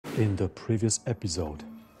in the previous episode.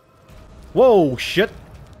 Whoa, shit!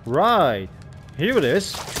 Right, here it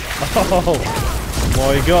is. Oh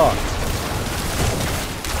my god!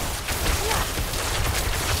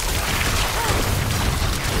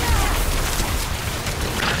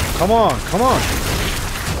 Come on, come on!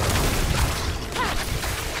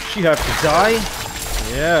 She have to die?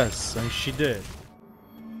 Yes, and she did.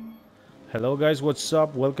 Hello guys, what's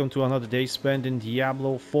up? Welcome to another day spent in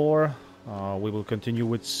Diablo 4. We will continue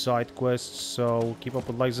with side quests, so keep up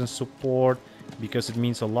with likes and support because it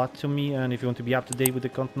means a lot to me. And if you want to be up to date with the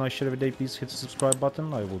content I share every day, please hit the subscribe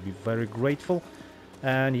button. I will be very grateful.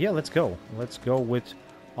 And yeah, let's go. Let's go with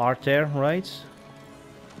Arthur, right?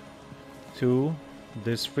 To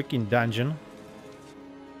this freaking dungeon.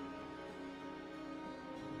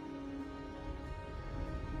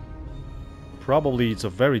 Probably it's a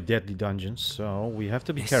very deadly dungeon, so we have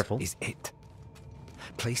to be careful. This is it.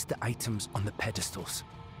 Place the items on the pedestals,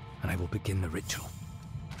 and I will begin the ritual.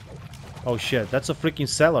 Oh shit, that's a freaking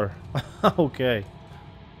cellar. Okay.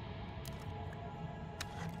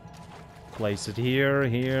 Place it here,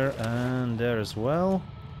 here, and there as well.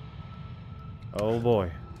 Oh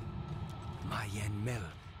boy.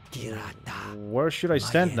 Where should I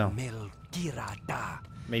stand now?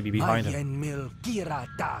 Maybe behind him.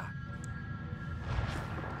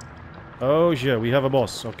 Oh yeah, we have a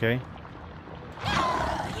boss, okay.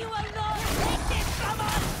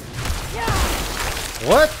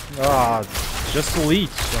 What? Ah, just elite.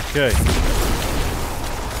 Okay.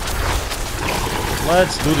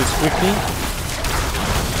 Let's do this quickly.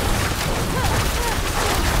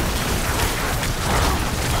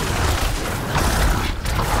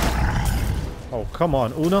 Oh, come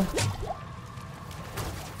on, Una.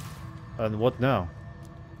 And what now?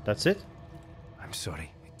 That's it? I'm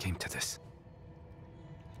sorry it came to this.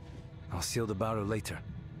 I'll seal the barrow later,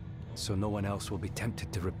 so no one else will be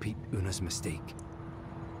tempted to repeat Una's mistake.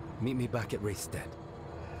 Meet me back at Wraithstead.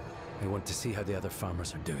 I want to see how the other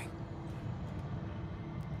farmers are doing.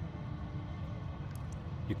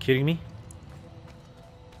 You kidding me?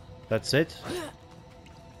 That's it?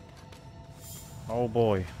 Oh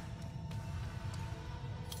boy.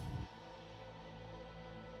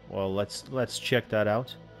 Well, let's check that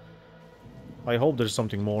out. I hope there's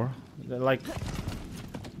something more. Like,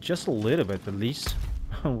 just a little bit at least.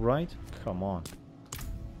 Right? Come on.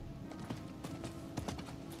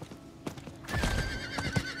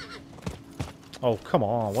 Oh, come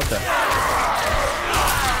on, what the...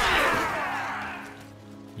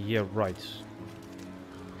 Yeah, right.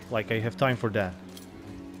 Like, I have time for that.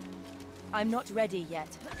 I'm not ready yet.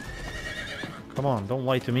 Come on, don't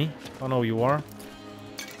lie to me. I know you are.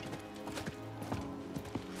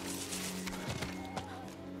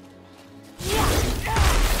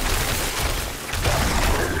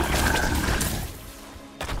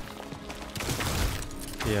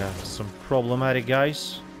 Yeah, some problematic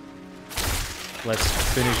guys. Let's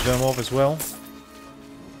finish them off as well.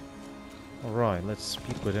 Alright, let's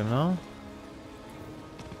speak with him now.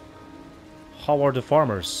 How are the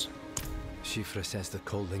farmers? Shifra says the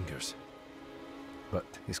cold lingers, but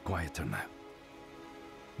is quieter now.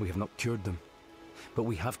 We have not cured them, but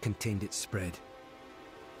we have contained its spread.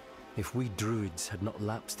 If we Druids had not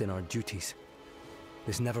lapsed in our duties,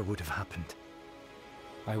 this never would have happened.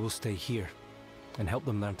 I will stay here and help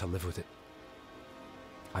them learn to live with it.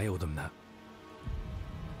 I owe them that.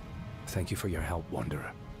 Thank you for your help,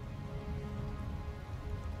 Wanderer.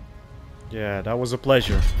 Yeah, that was a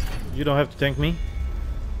pleasure. You don't have to thank me.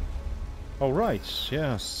 Alright,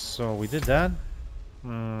 yeah, so we did that.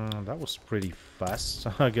 That was pretty fast,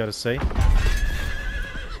 I gotta say.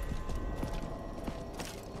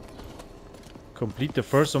 Complete the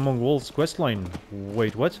first Among Wolves questline.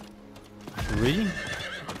 Wait, what? Really?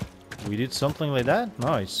 We did something like that?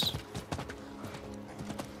 Nice.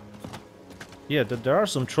 Yeah, there are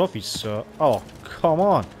some trophies. Oh, come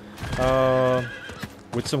on.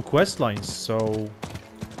 With some quest lines, so...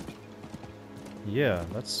 Yeah,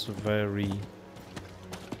 that's very...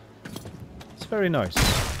 It's very nice.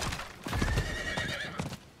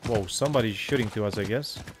 Whoa, somebody's shooting to us, I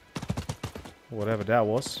guess. Whatever that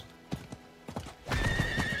was.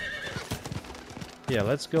 Yeah,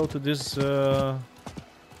 let's go to this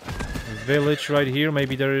village right here.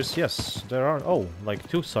 Maybe there is... Yes, there are... Oh, like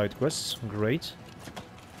 2 side quests. Great.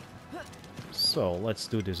 So, let's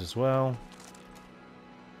do this as well.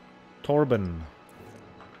 Torben.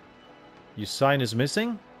 Your sign is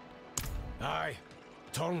missing? Aye.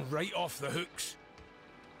 Torn right off the hooks.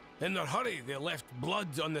 In their hurry, they left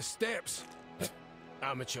blood on the steps.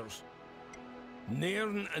 Amateurs.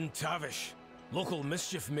 Nairn and Tavish, local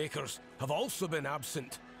mischief makers, have also been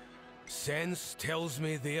absent. Sense tells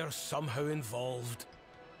me they're somehow involved.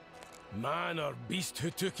 Man or beast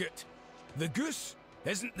who took it, the goose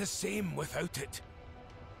isn't the same without it.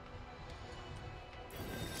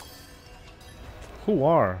 Who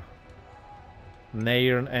are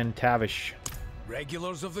Nairn and Tavish?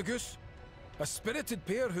 Regulars of the goose? A spirited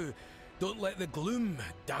pair who don't let the gloom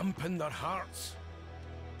dampen their hearts.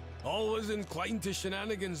 Always inclined to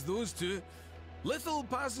shenanigans, those two. Little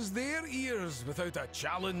passes their ears without a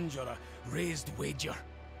challenge or a raised wager.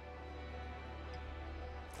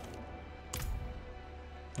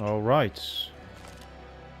 All right.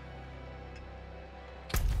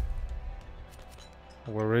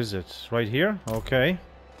 Where is it? Right here? Okay.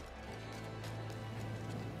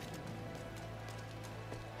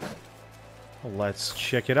 Well, let's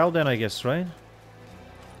check it out then, I guess, right?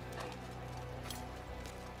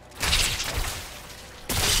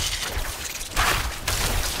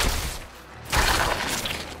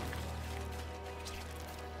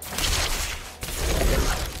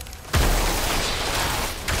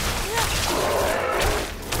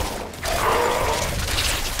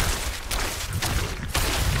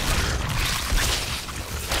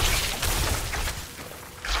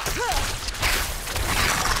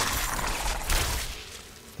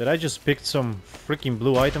 Did I just pick some freaking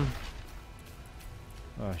blue item?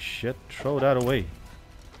 Oh shit, throw that away.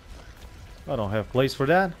 I don't have place for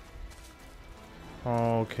that.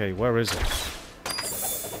 Okay, where is it?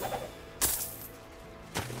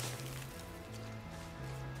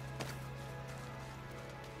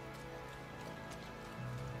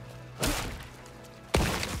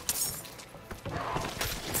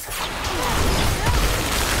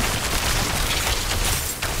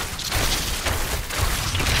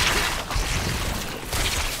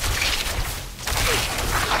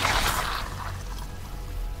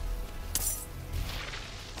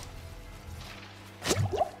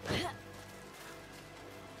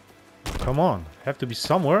 Come on, have to be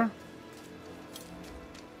somewhere.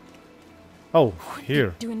 Oh, here.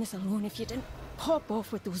 You'd be doing this alone if you didn't pop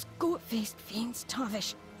off with those goat-faced fiends,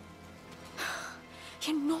 Tavish.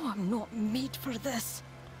 You know I'm not made for this.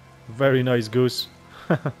 Very nice, Goose.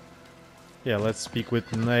 Yeah, let's speak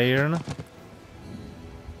with Nairn.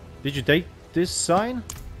 Did you take this sign?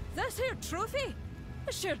 This here trophy?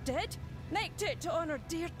 I sure did. Nicked it to honour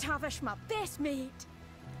dear Tavish, my best mate.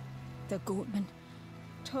 The goatman.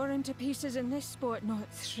 Torn into pieces in this spot not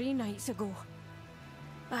 3 nights ago.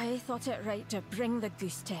 I thought it right to bring the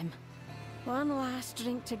goose to him. One last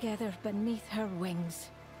drink together beneath her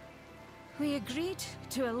wings. We agreed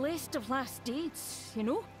to a list of last deeds, you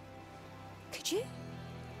know? Could you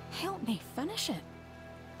help me finish it?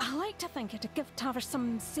 I like to think it'd give Tavish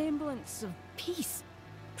some semblance of peace.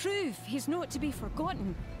 Prove he's not to be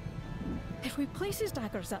forgotten. If we place his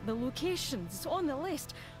daggers at the locations on the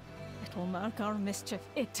list, it'll mark our mischief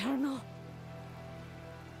eternal.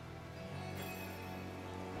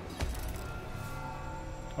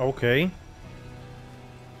 Okay.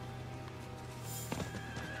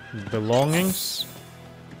 Belongings.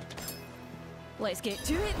 Let's get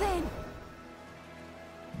to it then.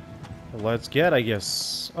 Let's get, I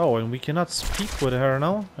guess. Oh, and we cannot speak with her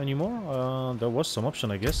now anymore? There was some option,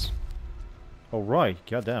 I guess. Oh, right.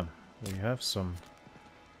 Goddamn. We have some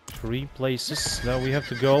 3 places that we have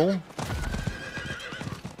to go.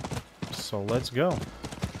 So let's go.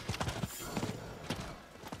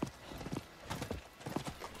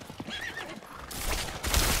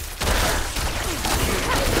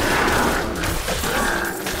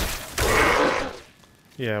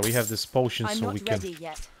 Yeah, we have this potion, I'm so not we can ready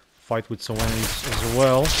yet. fight with some enemies as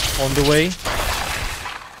well on the way.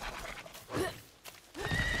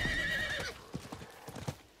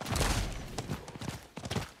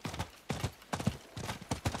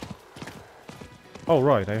 Oh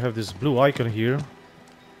right, I have this blue icon here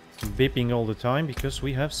beeping all the time because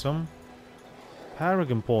we have some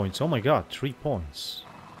Paragon points. Oh my god, 3 points.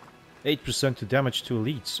 8% to damage to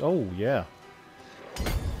elites. Oh yeah.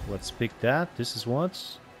 Let's pick that. This is what?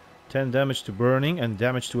 10 damage to burning and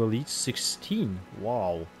damage to elites 16.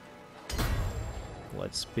 Wow.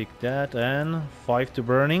 Let's pick that and 5 to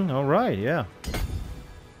burning. Alright, yeah.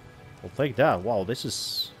 We'll take that. Wow, this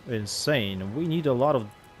is insane. We need a lot of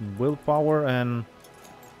willpower and...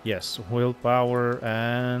 Yes, willpower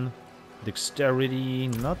and dexterity.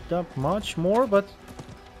 Not that much more, but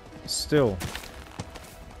still.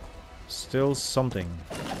 Still something.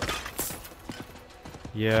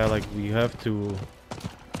 Yeah, like we have to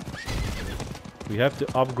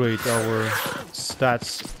upgrade our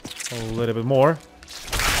stats a little bit more.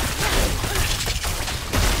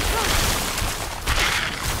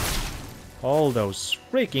 All those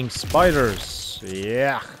freaking spiders.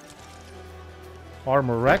 Yeah.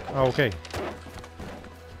 Armor rack. Oh, okay.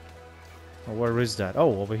 Oh, where is that?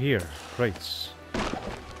 Oh, over here. Great.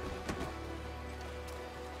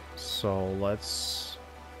 So let's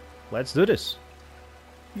do this.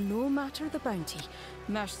 No matter the bounty,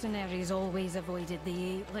 mercenaries always avoided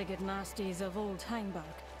the eight-legged nasties of old Heimberg.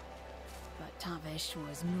 But Tavish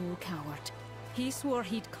was no coward. He swore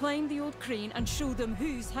he'd climb the old crane and show them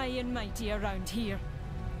who's high and mighty around here.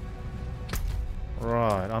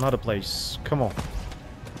 Right, another place. Come on.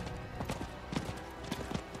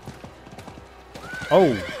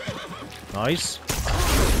 Oh, nice.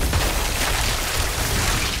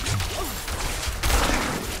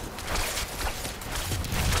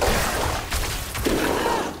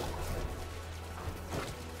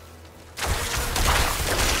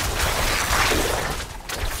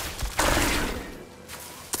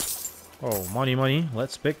 Oh, money, money.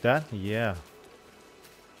 Let's pick that. Yeah.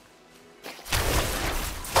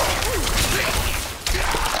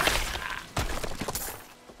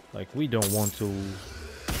 Like, we don't want to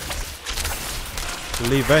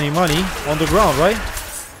leave any money on the ground, right?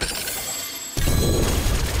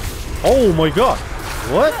 Oh my god!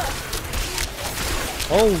 What?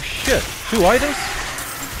 Oh shit. 2 items?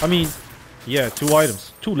 I mean, yeah, 2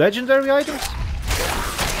 items. 2 legendary items?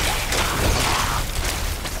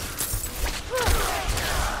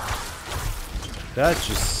 That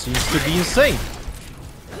just seems to be insane.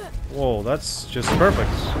 Whoa, that's just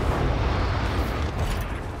perfect.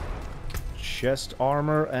 Chest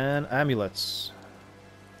armor and amulets.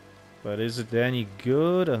 But is it any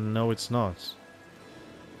good? No, it's not.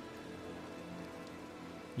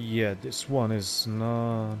 Yeah, this one is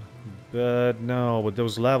not. But no, with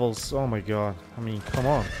those levels, oh my god. I mean, come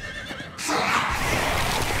on.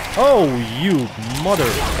 Oh, you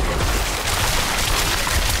mother.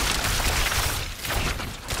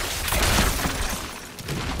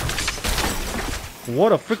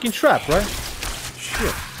 What a freaking trap, right?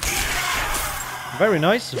 Shit. Very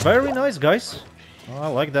nice, guys. Oh, I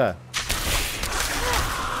like that.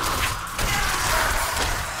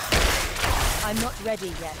 I'm not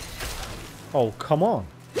ready yet. Oh, come on.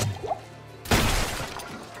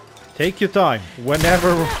 Take your time.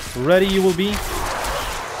 Whenever ready you will be.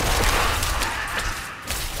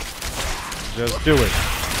 Just do it.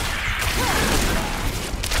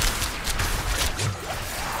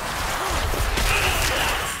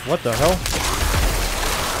 What the hell?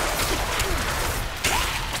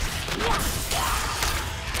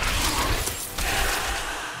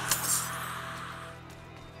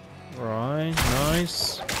 Right,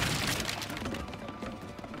 nice.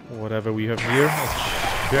 Whatever we have here.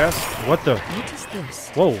 Yes. What the? What is this?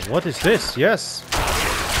 Whoa, what is this? Yes.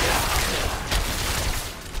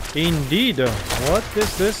 Indeed. What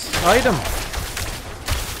is this item?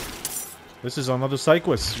 This is another side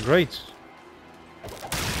quest. Great.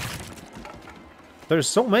 There's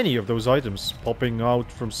so many of those items popping out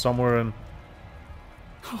from somewhere and...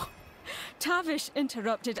 Tavish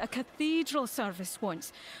interrupted a cathedral service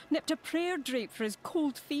once, nipped a prayer drape for his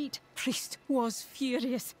cold feet. Priest was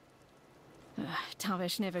furious.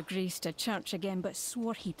 Tavish never graced a church again, but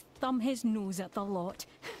swore he'd thumb his nose at the lot.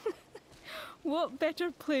 What better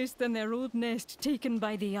place than their old nest taken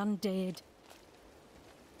by the undead?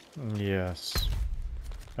 Yes.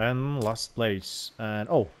 And last place. And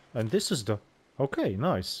oh, and this is the... Okay,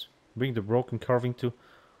 nice. Bring the broken carving to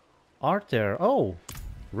art there. Oh,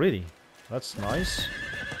 really? That's nice.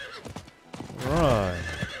 Right.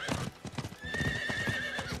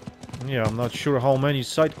 Yeah, I'm not sure how many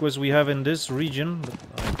side quests we have in this region, but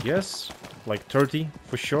I guess like 30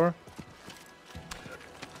 for sure.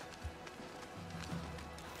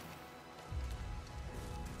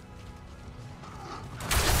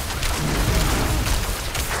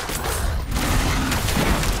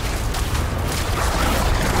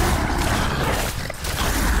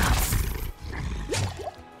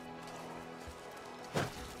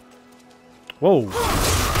 Whoa!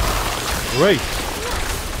 Great!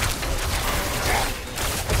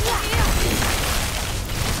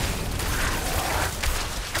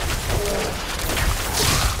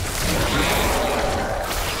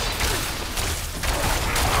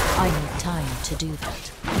 I need time to do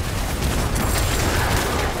that.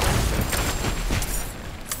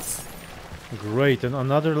 Great, and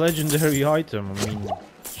another legendary item. I mean,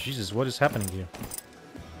 Jesus, what is happening here?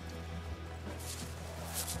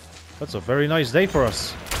 That's a very nice day for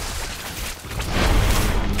us.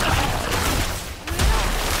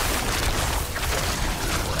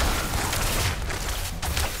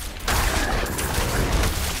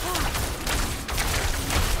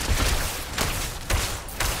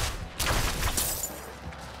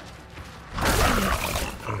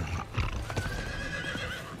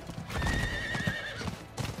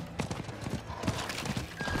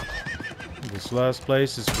 This last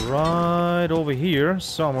place is right over here,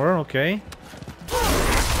 somewhere, okay.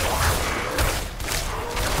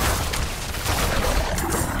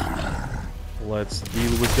 Let's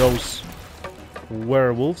deal with those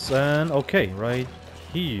werewolves, and okay, right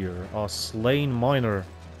here, a slain miner.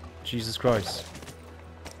 Jesus Christ.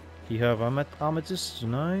 He have amethyst,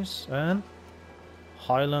 nice, and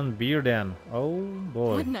Highland beer then. Oh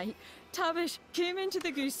boy. One night, Tavish came into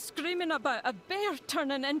the goose screaming about a bear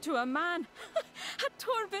turning into a man. Had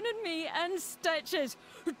Torben and me in stitches.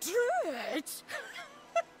 Druid!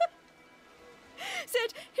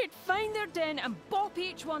 Said he'd find their den and bop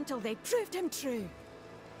each one till they proved him true.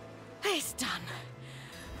 It's done.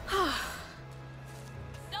 We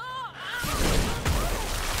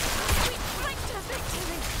clicked a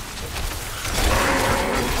victory.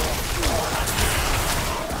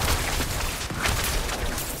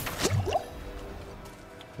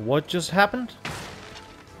 What just happened?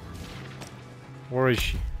 Where is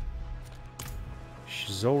she?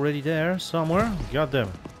 She's already there somewhere. Got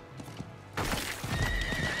them.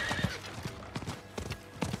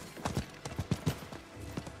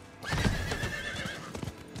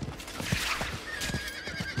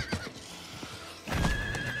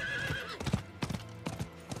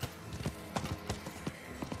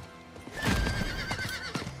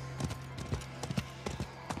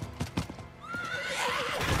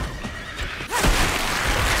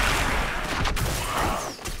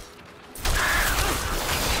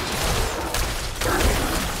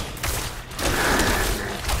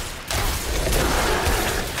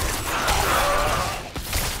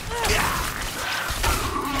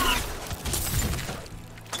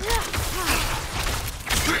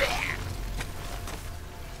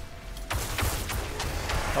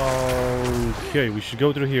 Okay, we should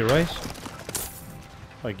go through here, right?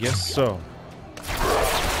 I guess so.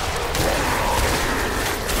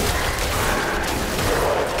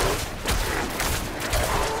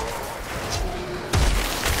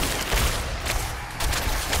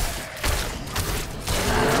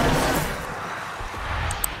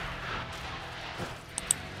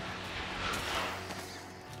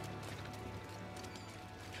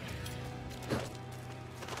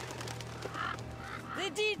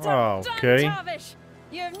 Okay. Tavish,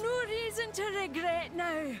 you have no reason to regret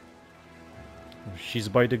now. She's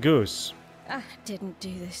by the goose. I didn't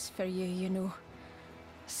do this for you, you know.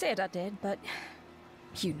 Said I did, but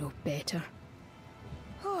you know better.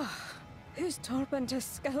 Oh, who's Torben to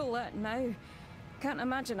skill that now? Can't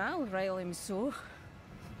imagine I'll rile him so.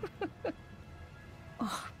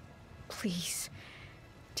 Oh, please,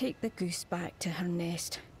 take the goose back to her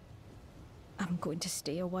nest. I'm going to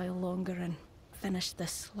stay a while longer and finish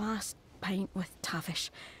this last pint with Tavish.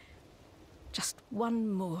 Just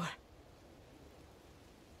one more.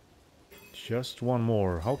 Just one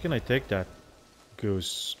more. How can I take that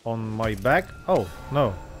goose? On my back? Oh,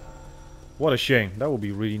 no. What a shame. That would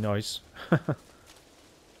be really nice.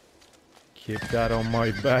 Keep that on my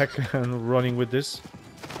back and running with this.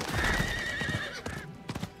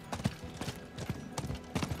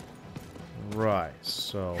 Right,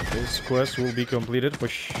 so this quest will be completed for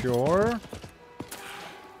sure.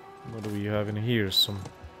 What do we have in here? Some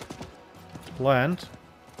plant.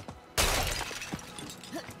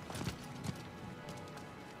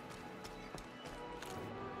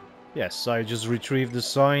 Yes, I just retrieved the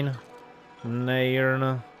sign.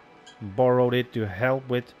 Nairn borrowed it to help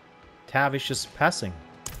with Tavish's passing.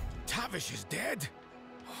 Tavish is dead?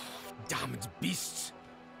 Damned beasts.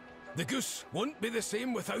 The goose won't be the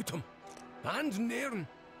same without him. And Nairn.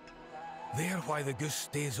 They're why the goose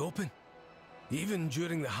stays open. Even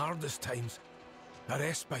during the hardest times. A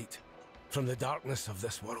respite from the darkness of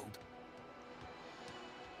this world.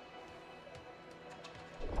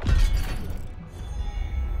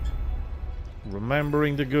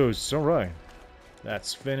 Remembering the goose. Alright.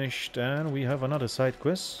 That's finished. And we have another side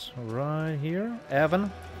quest right here. Evan.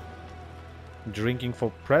 Drinking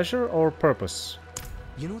for pleasure or purpose?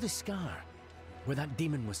 You know the scar where that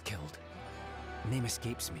demon was killed? Name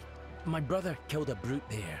escapes me. My brother killed a brute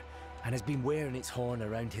there and has been wearing its horn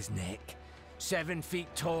around his neck. 7 feet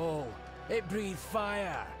tall. It breathed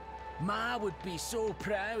fire. Ma would be so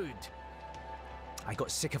proud. I got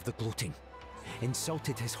sick of the gloating.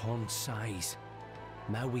 Insulted his horn's size.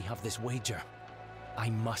 Now we have this wager. I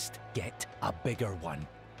must get a bigger one.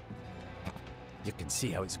 You can see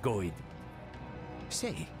how it's going.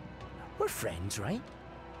 Say, we're friends, right?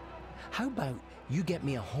 How about you get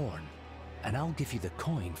me a horn, and I'll give you the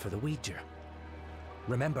coin for the wager.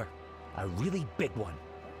 Remember, a really big one.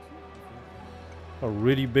 A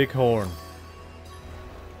really big horn.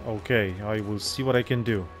 Okay, I will see what I can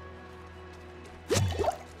do.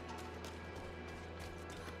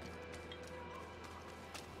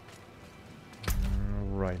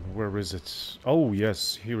 is it? Oh,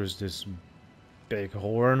 yes, here is this big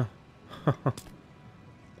horn.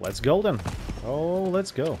 Let's go then. Oh,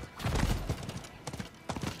 let's go.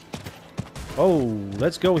 Oh,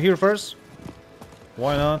 let's go here first.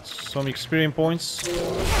 Why not? Some experience points.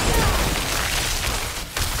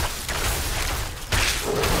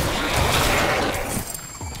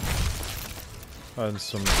 And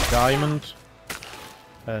some diamond.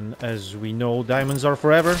 And as we know, diamonds are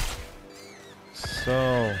forever.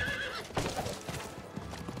 So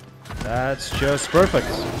that's just perfect.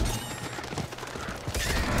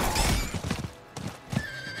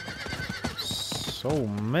 So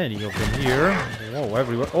many of them here. Whoa,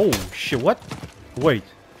 everywhere. Oh, shit, what? Wait.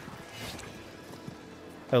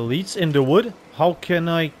 Elites in the wood? How can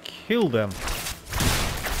I kill them?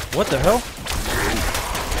 What the hell?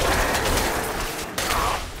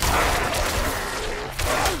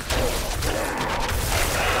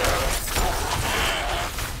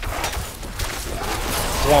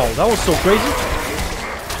 Wow, that was so crazy.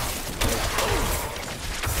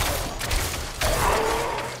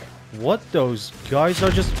 What, those guys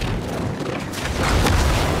are just...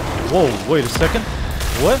 Whoa, wait a second.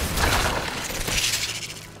 What?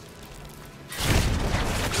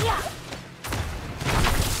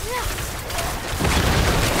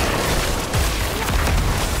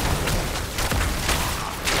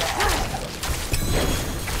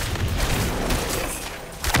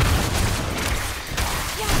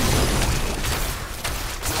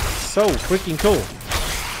 So freaking cool.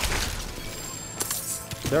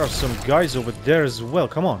 There are some guys over there as well.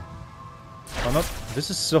 Come on. I'm not... This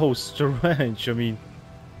is so strange. I mean...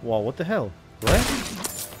 Wow, what the hell? Right?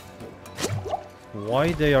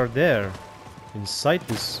 Why they are there? Inside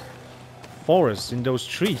this forest, in those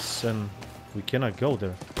trees, and we cannot go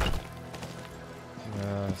there.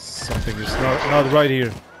 Something is not right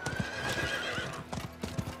here.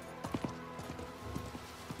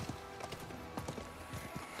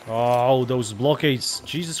 Oh, those blockades.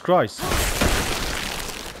 Jesus Christ.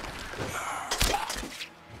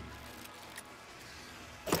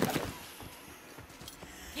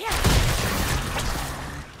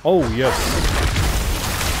 Oh, yes.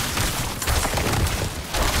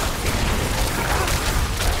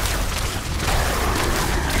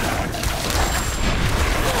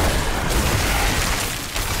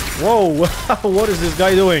 Whoa, what is this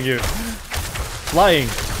guy doing here? Flying.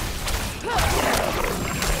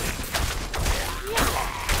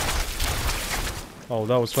 Oh,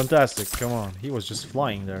 that was fantastic. Come on, he was just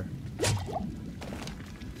flying there.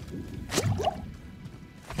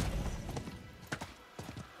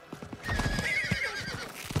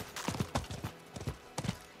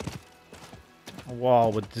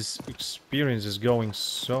 Wow, but this experience is going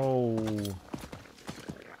so...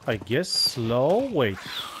 I guess slow? Wait,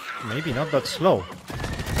 maybe not that slow.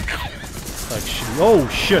 Actually, oh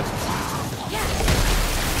shit!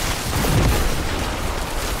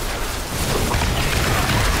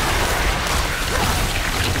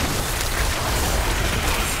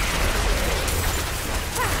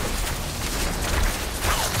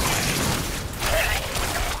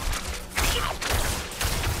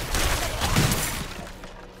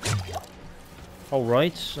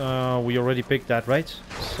 Alright, we already picked that, right?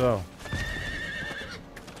 So...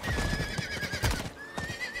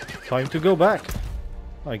 time to go back,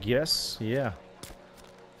 I guess, yeah.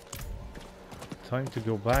 Time to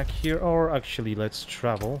go back here, or actually let's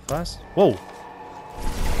travel fast. Whoa!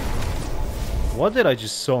 What did I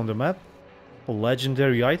just saw on the map? A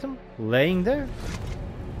legendary item? Laying there?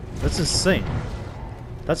 That's insane.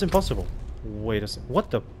 That's impossible. Wait a sec.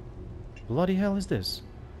 What the bloody hell is this?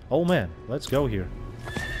 Oh man, let's go here.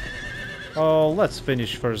 Oh, let's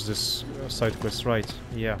finish first this side quest, right?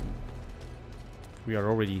 Yeah. We are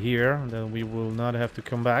already here, then we will not have to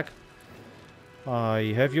come back.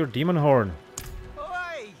 I have your demon horn.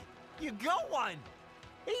 Oi! You got one!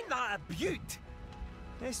 Ain't that a beaut?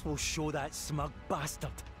 This will show that smug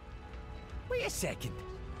bastard. Wait a second.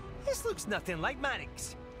 This looks nothing like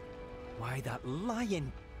Marek's. Why, that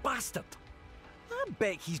lying bastard. I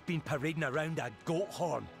bet he's been parading around a goat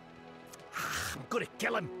horn. I'm gonna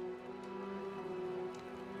kill him.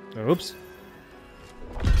 Oops.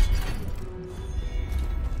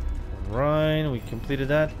 Right, we completed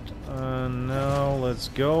that. Now let's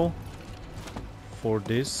go for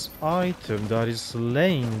this item that is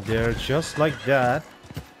laying there just like that.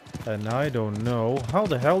 And I don't know how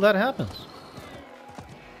the hell that happens.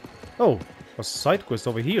 Oh, a side quest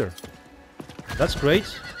over here. That's great.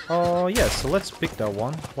 Yes, so let's pick that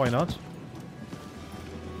one. Why not?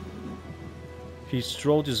 His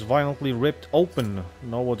throat is violently ripped open.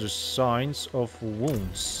 No other signs of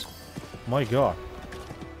wounds. My god.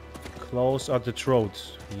 Close at the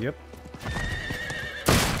throat. Yep.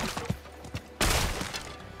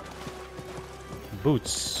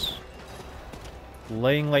 Boots.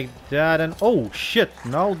 Laying like that and... Oh, shit!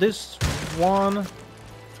 Now this one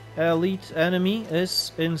elite enemy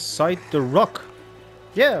is inside the rock.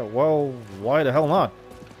 Yeah, well, why the hell not?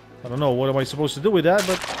 I don't know, what am I supposed to do with that,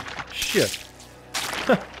 but... Shit.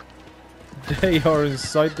 They are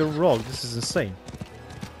inside the rock. This is insane.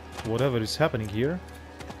 Whatever is happening here,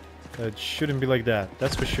 it shouldn't be like that,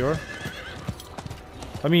 that's for sure.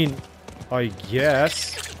 I mean, I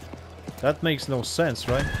guess that makes no sense,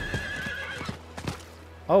 right?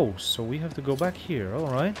 Oh, so we have to go back here,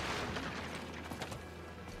 alright.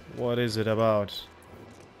 What is it about?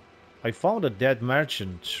 I found a dead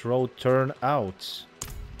merchant, throat turned out.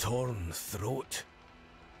 Torn throat.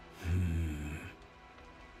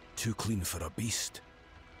 Too clean for a beast.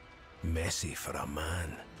 Messy for a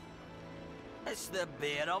man. It's the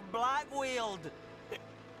Bear of Blackweald.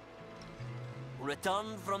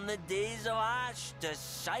 Returned from the days of ash to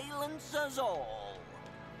silence us all.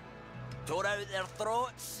 Tore out their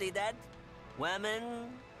throats, he did.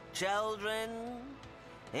 Women, children,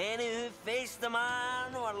 any who faced the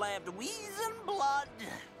man were left wheezing blood.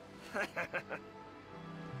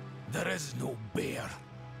 There is no bear.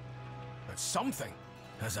 But something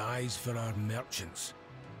has eyes for our merchants.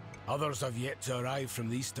 Others have yet to arrive from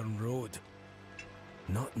the Eastern Road.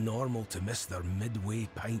 Not normal to miss their midway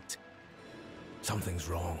pint. Something's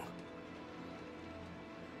wrong.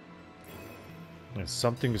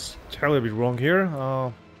 Something is terribly wrong here.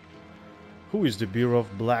 Who is the Bear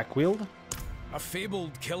of Blackweald? A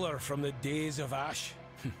fabled killer from the days of Ash.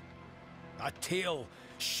 A tale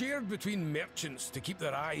shared between merchants to keep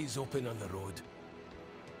their eyes open on the road.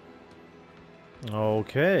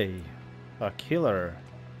 Okay, a killer.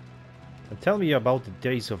 And tell me about the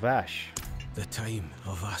days of Ash. The time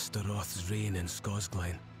of Astaroth's reign in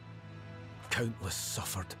QUESTLINE. Countless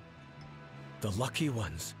suffered. The lucky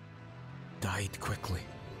ones died quickly.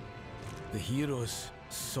 The heroes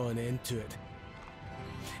saw an end to it.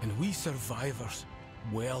 And we survivors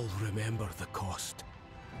well remember the cost.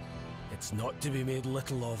 It's not to be made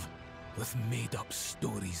little of with made-up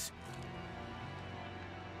stories.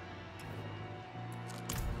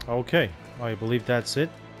 Okay, I believe that's it.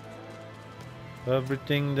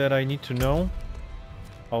 Everything that I need to know.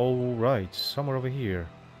 Alright, somewhere over here.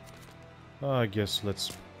 I guess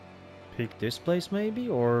let's pick this place maybe,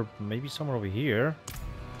 or maybe somewhere over here.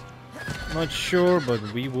 Not sure, but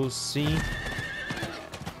we will see.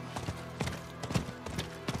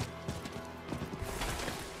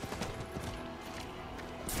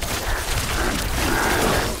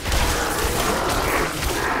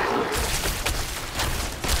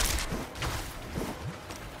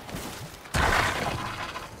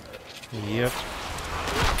 Yep.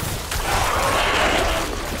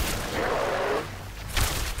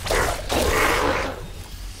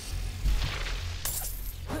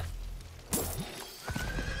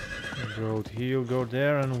 Go here, go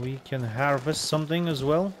there, and we can harvest something as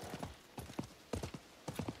well.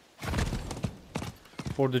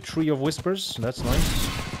 For the Tree of Whispers, that's nice.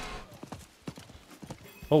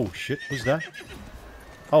 Oh shit, who's that?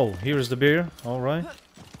 Oh, here's the bear, alright.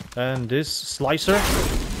 And this slicer.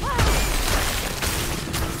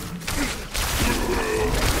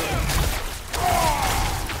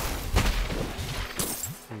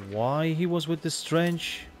 Why he was with this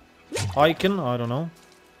strange icon, I don't know.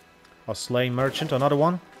 A slain merchant, another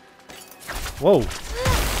one. Whoa.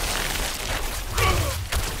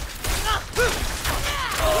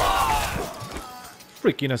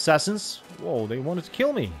 Freaking assassins. Whoa, they wanted to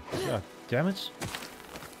kill me. God damn it.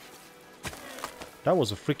 That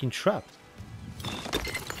was a freaking trap.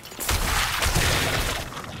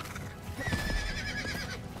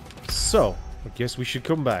 So, I guess we should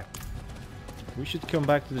come back. We should come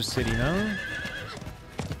back to the city now.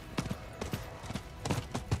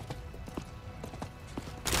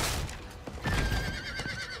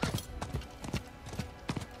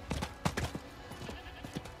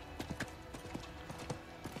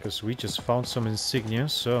 Because we just found some insignia,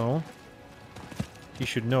 so he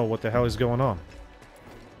should know what the hell is going on.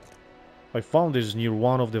 I found this near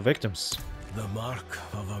one of the victims. The mark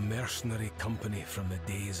of a mercenary company from the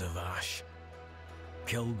days of Ash.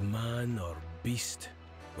 Killed man or beast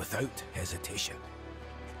without hesitation.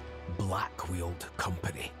 Blackweald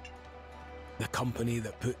Company. The company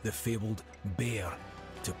that put the fabled bear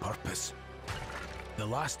to purpose. The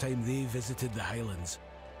last time they visited the Highlands,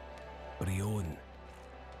 Brionne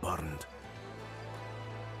burned.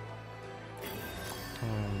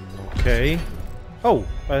 Okay. Oh,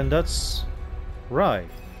 and that's right.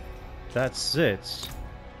 That's it.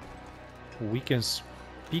 we can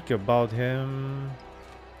speak about him.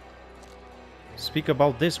 Speak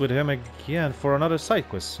about this with him again for another side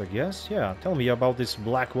quest, I guess. Yeah, tell me about this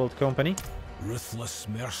Black World company. Ruthless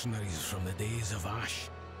mercenaries from the days of Ash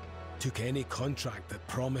took any contract that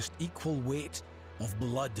promised equal weight of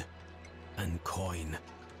blood and coin.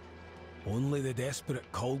 Only the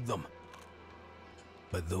desperate called them.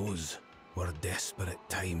 But those were desperate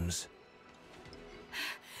times.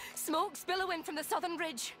 Smoke's billowing from the southern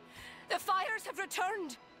ridge. The fires have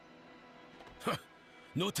returned.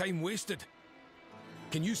 No time wasted.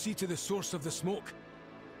 Can you see to the source of the smoke?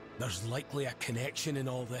 There's likely a connection in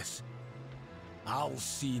all this. I'll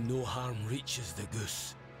see no harm reaches the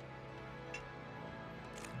goose.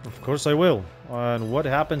 Of course I will. And what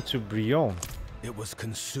happened to Brion? It was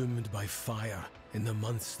consumed by fire in the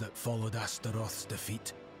months that followed Astaroth's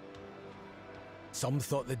defeat. Some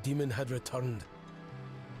thought the demon had returned.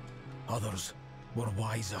 Others were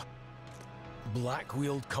wiser.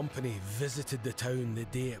 Black-wheeled company visited the town the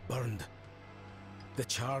day it burned. The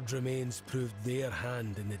charred remains proved their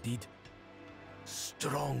hand in the deed.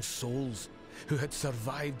 Strong souls who had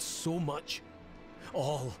survived so much,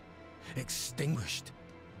 all extinguished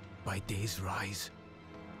by day's rise.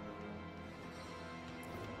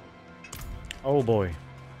 Oh boy.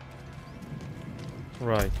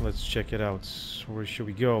 Right, let's check it out. Where should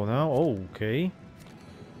we go now? Oh, okay.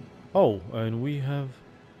 Oh, and we have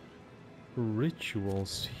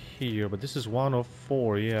rituals here, but this is 1 of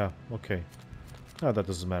 4, yeah, okay. No, that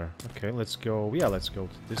doesn't matter. Okay, let's go. Yeah, let's go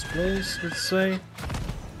to this place, let's say.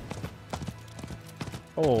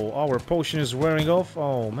 Oh, our potion is wearing off.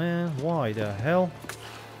 Oh, man, why the hell?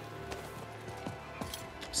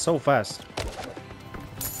 So fast.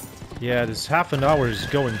 Yeah, this half an hour is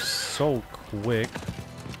going so quick.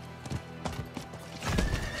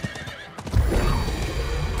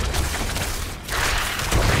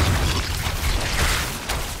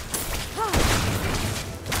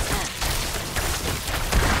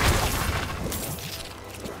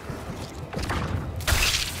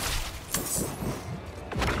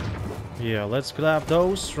 Yeah, let's grab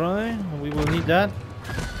those, right? We will need that.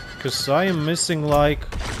 Because I am missing like...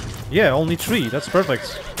 Yeah, only 3. That's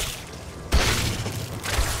perfect.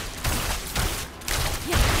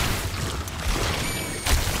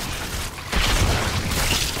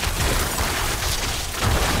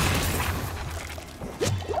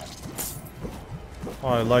 Oh,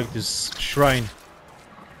 I like this shrine.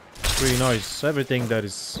 It's really nice. Everything that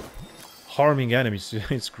is harming enemies,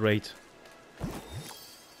 it's great.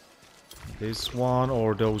 This one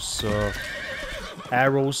or those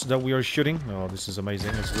arrows that we are shooting. Oh, this is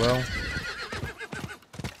amazing as well.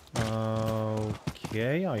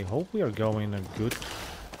 Okay, I hope we are going a good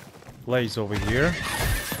place over here.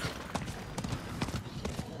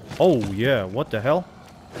 Oh yeah, what the hell?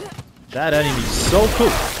 That enemy is so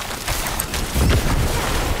cool.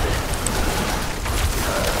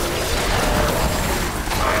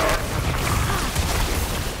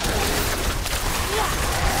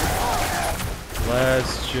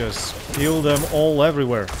 Let's just kill them all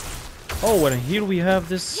everywhere. Oh, and here we have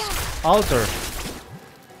this altar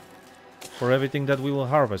for everything that we will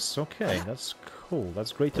harvest. Okay, that's cool.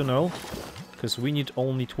 That's great to know, because we need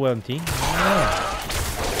only 20. Yeah.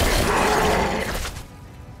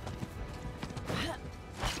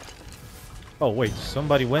 Oh wait,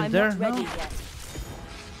 somebody went there? I'm not ready No? yet.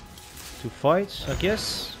 To fight, I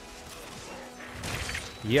guess.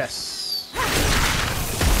 Yes.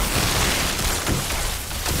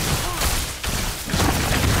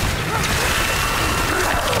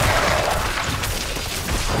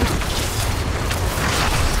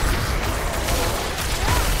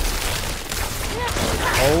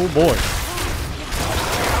 Oh boy.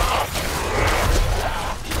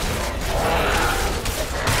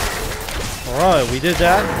 Alright, we did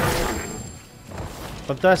that.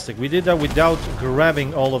 Fantastic. We did that without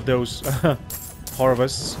grabbing all of those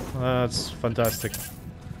harvests. That's fantastic.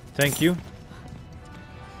 Thank you.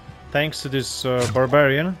 Thanks to this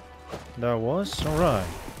Barbarian. That was. Alright.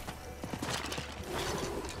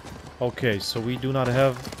 Okay, so we do not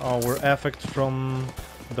have our effect from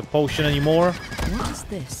the potion anymore. What is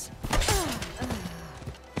this?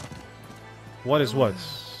 What is what?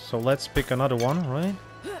 So let's pick another one, right?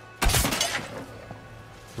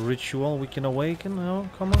 Ritual we can awaken. Oh,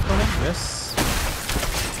 come on, come on. Yes.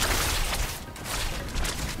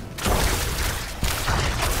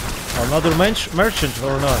 Another merchant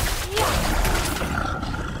or not?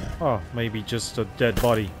 Oh, maybe just a dead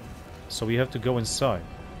body. So we have to go inside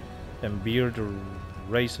and beard the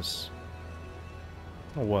races.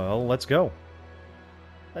 Well, let's go.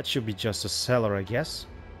 That should be just a cellar, I guess.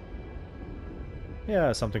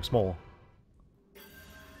 Yeah, something small.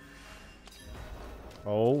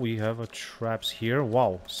 Oh, we have a traps here.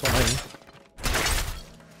 Wow, so many.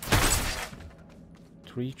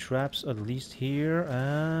 3 traps at least here,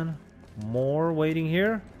 and more waiting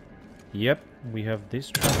here. Yep, we have this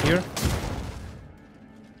trap here.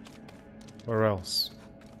 Where else?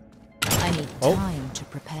 I need time to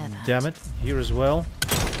prepare that. Damn it, here as well.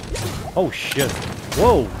 Oh shit.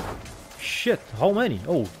 Whoa! Shit, how many?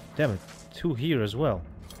 Oh, damn it. 2 here as well.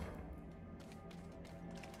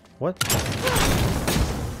 What?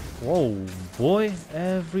 Whoa, boy,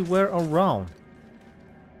 everywhere around.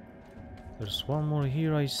 There's one more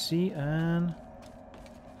here I see, and...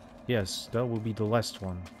 yes, that will be the last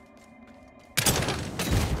one.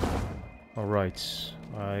 Alright,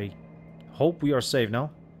 I hope we are safe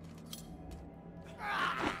now.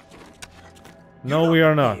 No, we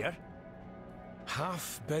are not.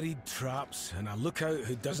 Half-buried traps and a lookout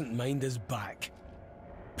who doesn't mind his back.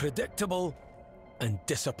 Predictable and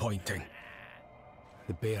disappointing.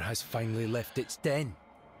 The bear has finally left its den.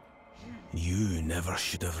 You never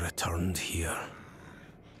should have returned here.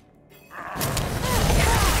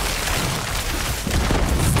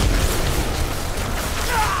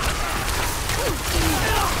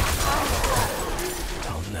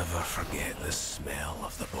 I'll never forget the smell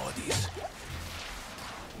of the bodies.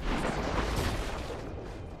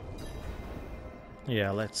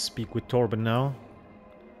 Yeah, let's speak with Torben now.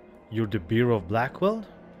 You're the beer of Blackwell?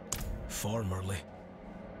 Formerly.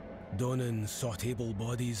 Donan sought able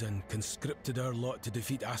bodies and conscripted our lot to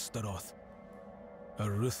defeat Astaroth.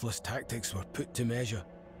 Our ruthless tactics were put to measure,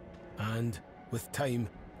 and, with time,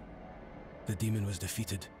 the demon was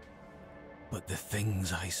defeated. But the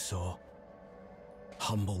things I saw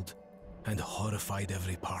humbled and horrified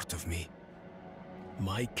every part of me.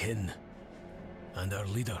 My kin, and our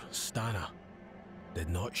leader, Stana, did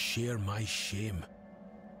not share my shame.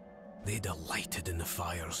 They delighted in the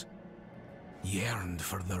fires, yearned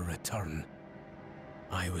for their return.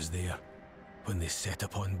 I was there when they set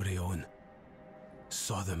upon Breon,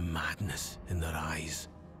 saw the madness in their eyes.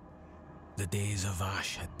 The days of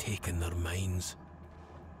Ash had taken their minds,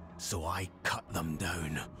 so I cut them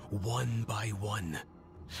down, one by one,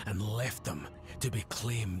 and left them to be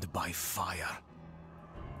claimed by fire.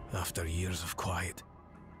 After years of quiet,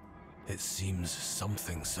 it seems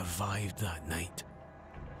something survived that night.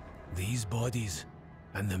 These bodies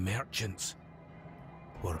and the merchants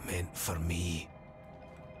were meant for me.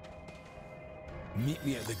 Meet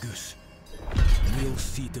me at the Goose. We'll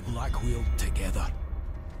see to Blackwell together.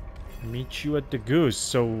 Meet you at the Goose,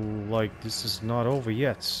 so, like, this is not over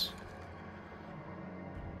yet.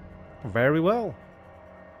 Very well.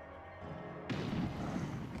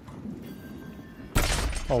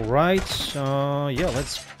 Alright, yeah,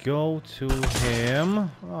 let's go to him.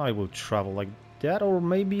 I will travel like that, or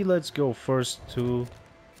maybe let's go first to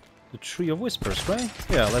the Tree of Whispers, right?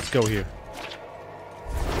 Yeah, let's go here.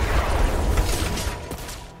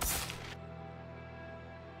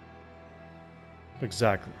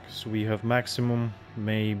 Exactly, so we have maximum,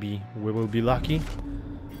 maybe we will be lucky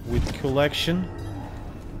with collection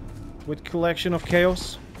of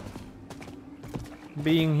chaos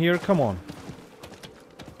being here. Come on.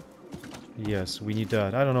 Yes, we need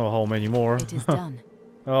that. I don't know how many more. It is done.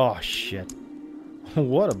 Oh shit.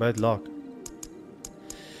 What a bad luck.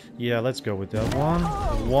 Yeah, let's go with that one.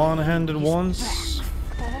 One-handed ones.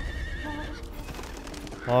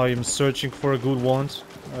 I am searching for a good one.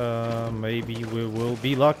 Maybe we will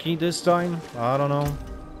be lucky this time. I don't know.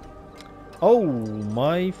 Oh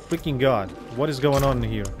my freaking god. What is going on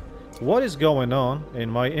here? What is going on in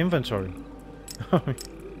my inventory?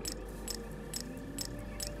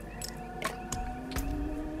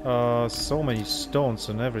 So many stones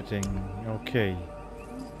and everything. Okay.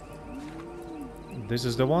 This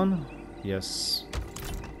is the one? Yes.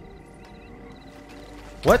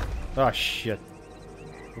 What? Ah, shit.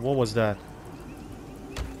 What was that?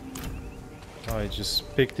 I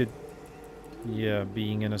just picked it. Yeah,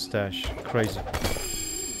 being in a stash. Crazy.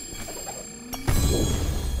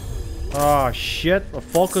 Ah, shit. A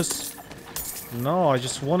focus. No, I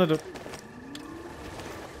just wanted a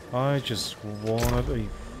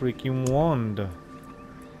freaking wand.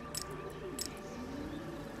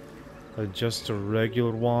 Just a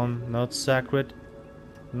regular one, not sacred.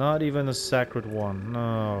 Not even a sacred one.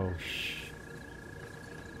 No.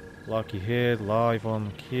 Lucky hit, live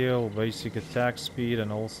on kill, basic attack speed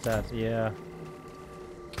and all stats. Yeah.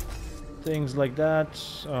 Things like that.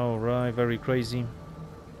 Alright, very crazy.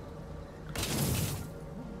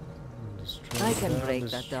 I can break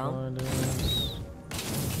that down.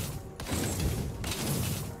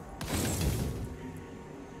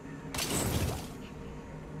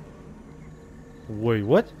 Wait,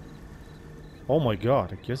 what? Oh my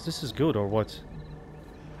god, I guess this is good or what?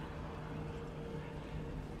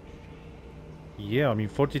 Yeah, I mean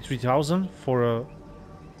 43,000 for a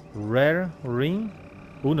rare ring?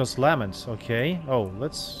 Uno's Laments, okay. Oh,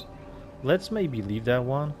 let's maybe leave that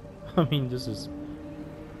one. I mean, this is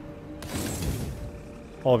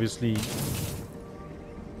obviously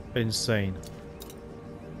insane.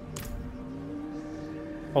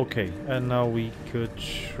 Okay, and now we could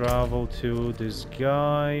travel to this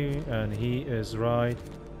guy, and he is right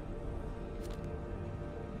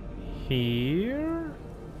here?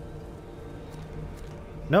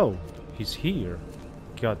 No, he's here.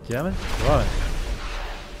 God damn it. Right.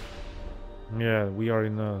 Yeah, we are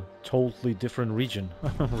in a totally different region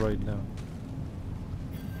right now.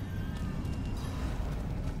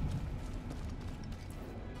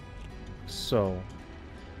 So,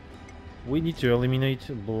 we need to eliminate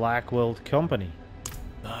Blackwell Company.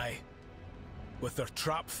 Aye. With their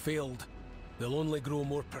trap failed, they'll only grow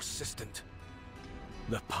more persistent.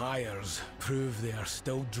 The pyres prove they are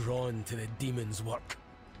still drawn to the demon's work.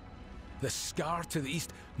 The scar to the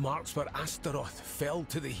east marks where Astaroth fell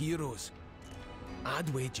to the heroes. I'd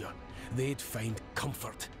wager they'd find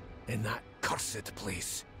comfort in that cursed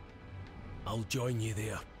place. I'll join you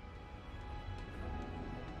there.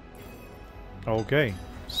 Okay,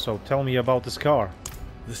 so tell me about the scar.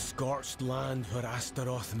 The scorched land where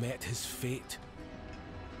Astaroth met his fate.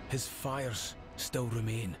 His fires still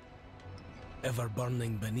remain, ever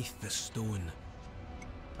burning beneath the stone.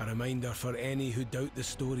 A reminder for any who doubt the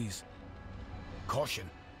stories. Caution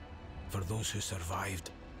for those who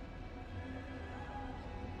survived.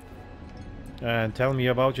 And tell me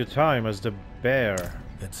about your time as the bear.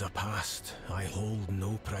 It's a past I hold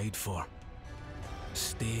no pride for.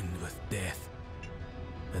 Stained with death,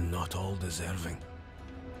 and not all deserving.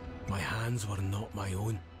 My hands were not my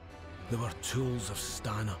own. They were tools of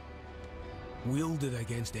Stana, wielded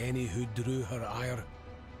against any who drew her ire.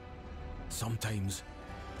 Sometimes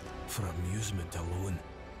for amusement alone.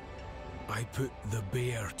 I put the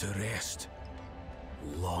bear to rest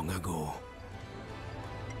long ago.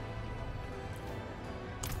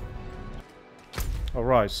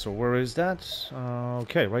 Alright, so where is that?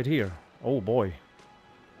 Okay, right here. Oh boy.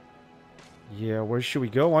 Yeah, where should we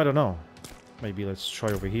go? I don't know. Maybe let's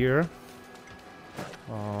try over here.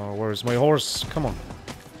 Where's my horse? Come on.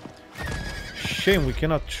 Shame we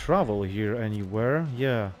cannot travel here anywhere.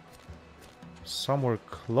 Yeah. Somewhere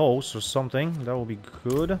close or something. That would be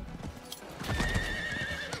good.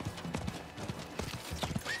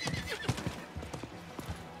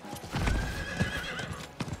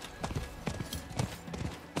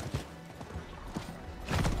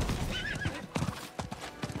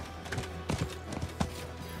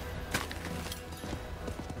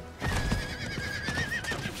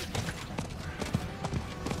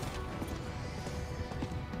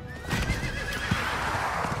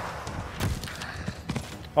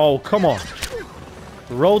 Oh, come on.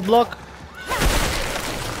 Roadblock?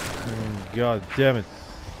 God damn it.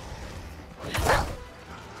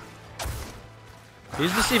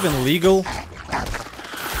 Is this even legal?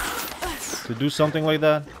 To do something like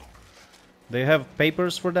that? They have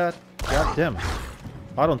papers for that? God damn it.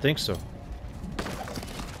 I don't think so.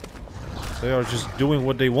 They are just doing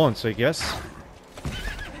what they want, I guess.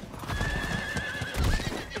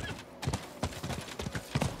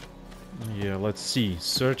 Yeah, let's see.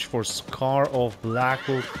 Search for Scar of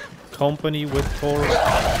Blackwell Company with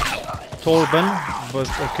Torben. But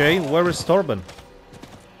okay, where is Torben?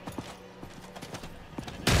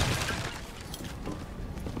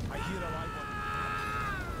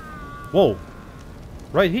 Whoa!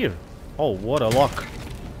 Right here. Oh, what a luck.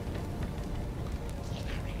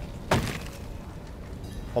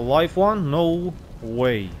 A live one? No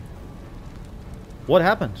way. What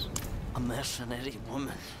happened? A mercenary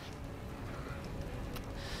woman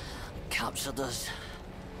captured us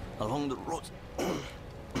along the road and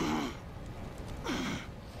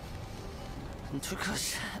took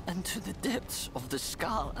us into the depths of the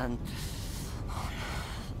scar and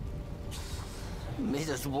made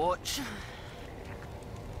us watch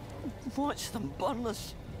them burn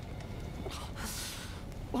us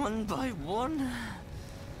one by one.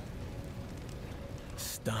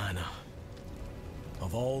 Stana.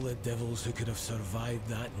 Of all the devils who could have survived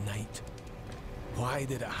that night, why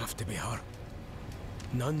did it have to be her?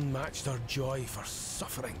 None matched her joy for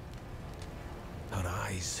suffering. Her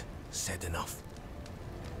eyes said enough.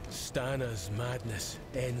 Stana's madness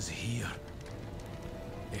ends here.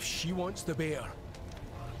 If she wants the bear,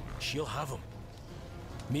 she'll have him.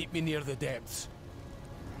 Meet me near the depths.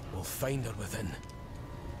 We'll find her within.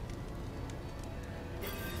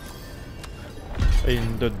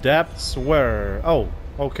 In the depths where? Oh,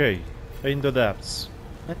 okay. In the depths.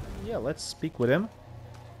 Yeah, let's speak with him.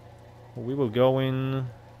 We will go in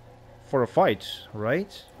for a fight,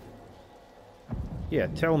 right? Yeah,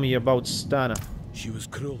 tell me about Stana. She was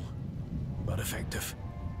cruel, but effective.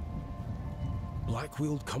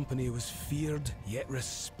 Black-Wheeled Company was feared, yet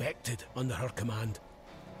respected under her command.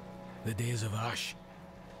 The days of Ash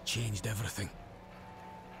changed everything.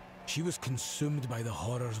 She was consumed by the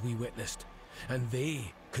horrors we witnessed, and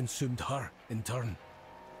they consumed her in turn.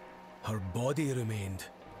 Her body remained,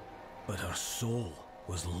 but her soul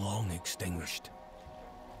was long extinguished.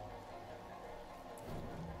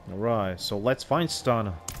 Alright, so let's find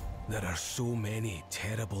Stana. There are so many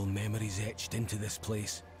terrible memories etched into this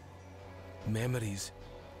place. Memories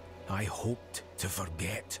I hoped to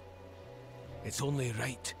forget. It's only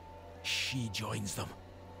right she joins them.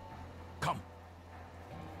 Come.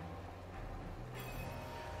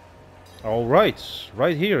 Alright,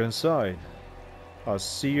 right here inside. A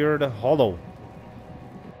seared hollow.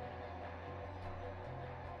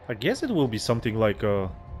 I guess it will be something like a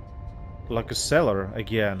cellar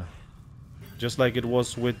again. Just like it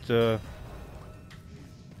was with yeah,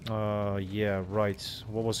 right.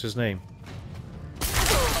 What was his name?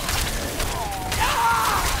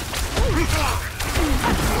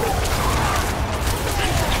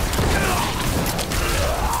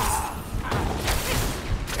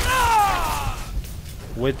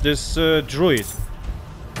 With this Druid.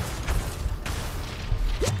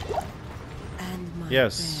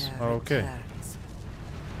 Yes, okay.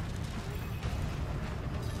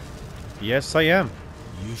 Yes, I am.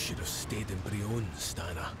 You should have stayed in Brion,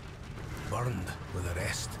 Stana. Burned with the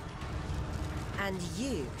rest. And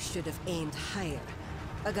you should have aimed higher.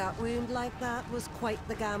 A gut wound like that was quite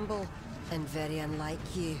the gamble, and very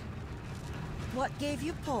unlike you. What gave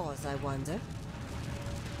you pause, I wonder?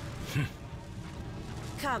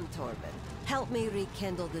 Come, Torben. Help me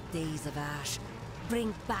rekindle the days of Ash.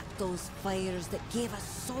 Bring back those fires that gave us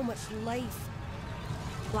so much life.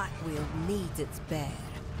 Black-Wheeled needs its bear.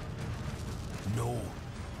 No.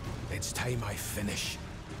 It's time I finish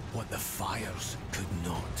what the fires could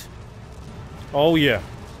not. Oh yeah.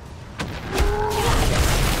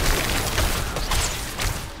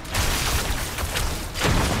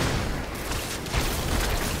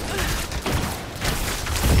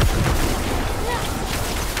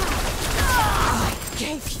 I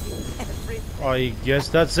gave you everything. I guess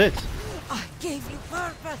that's it. I gave you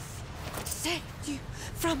purpose. Saved you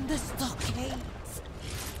from the stockades.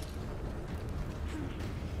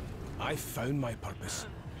 I found my purpose.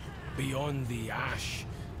 Beyond the ash,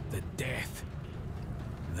 the death.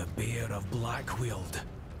 The bear of Black-Wheeled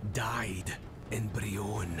died in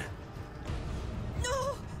Brion.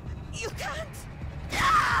 No! You can't!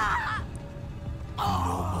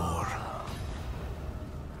 No more.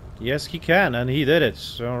 Yes, he can, and he did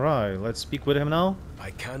it. Alright, let's speak with him now.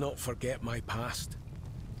 I cannot forget my past,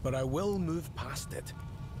 but I will move past it.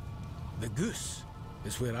 The goose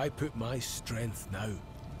is where I put my strength now.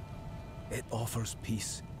 It offers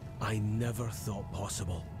peace I never thought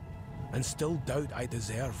possible, and still doubt I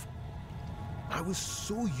deserve. I was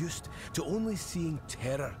so used to only seeing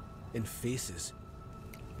terror in faces.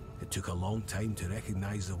 It took a long time to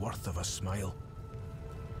recognize the worth of a smile.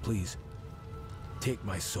 Please, take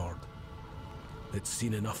my sword. It's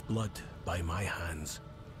seen enough blood by my hands.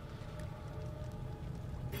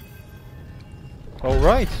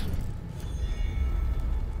 Alright.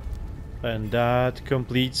 And that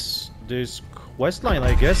completes this questline,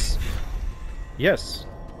 I guess. Yes.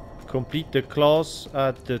 Complete the claws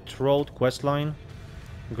at the throat questline.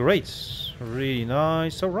 Great. Really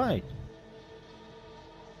nice. Alright.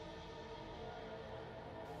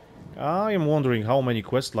 I am wondering how many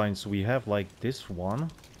questlines we have like this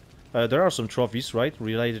one. There are some trophies, right,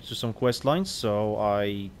 related to some questlines, so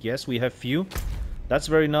I guess we have few. That's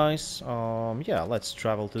very nice. Yeah, let's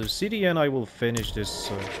travel to the city and I will finish this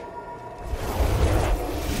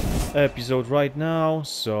episode right now.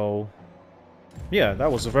 So yeah, that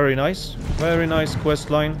was a very nice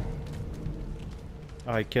questline.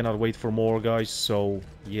 I cannot wait for more, guys. So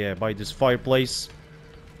yeah, by this fireplace,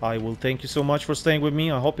 I will thank you so much for staying with me.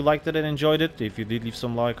 I hope you liked it and enjoyed it. If you did, leave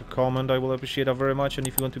some like, a comment, I will appreciate that very much. And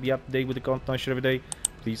if you want to be up to date with the content I share every day,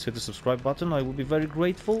 please hit the subscribe button. I will be very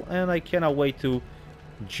grateful, and I cannot wait to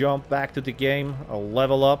jump back to the game. I'll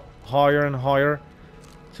level up higher and higher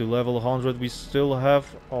to level 100. We still have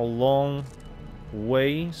a long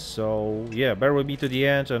way, so yeah, bear with me to the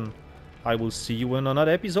end, and I will see you in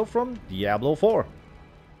another episode from Diablo 4.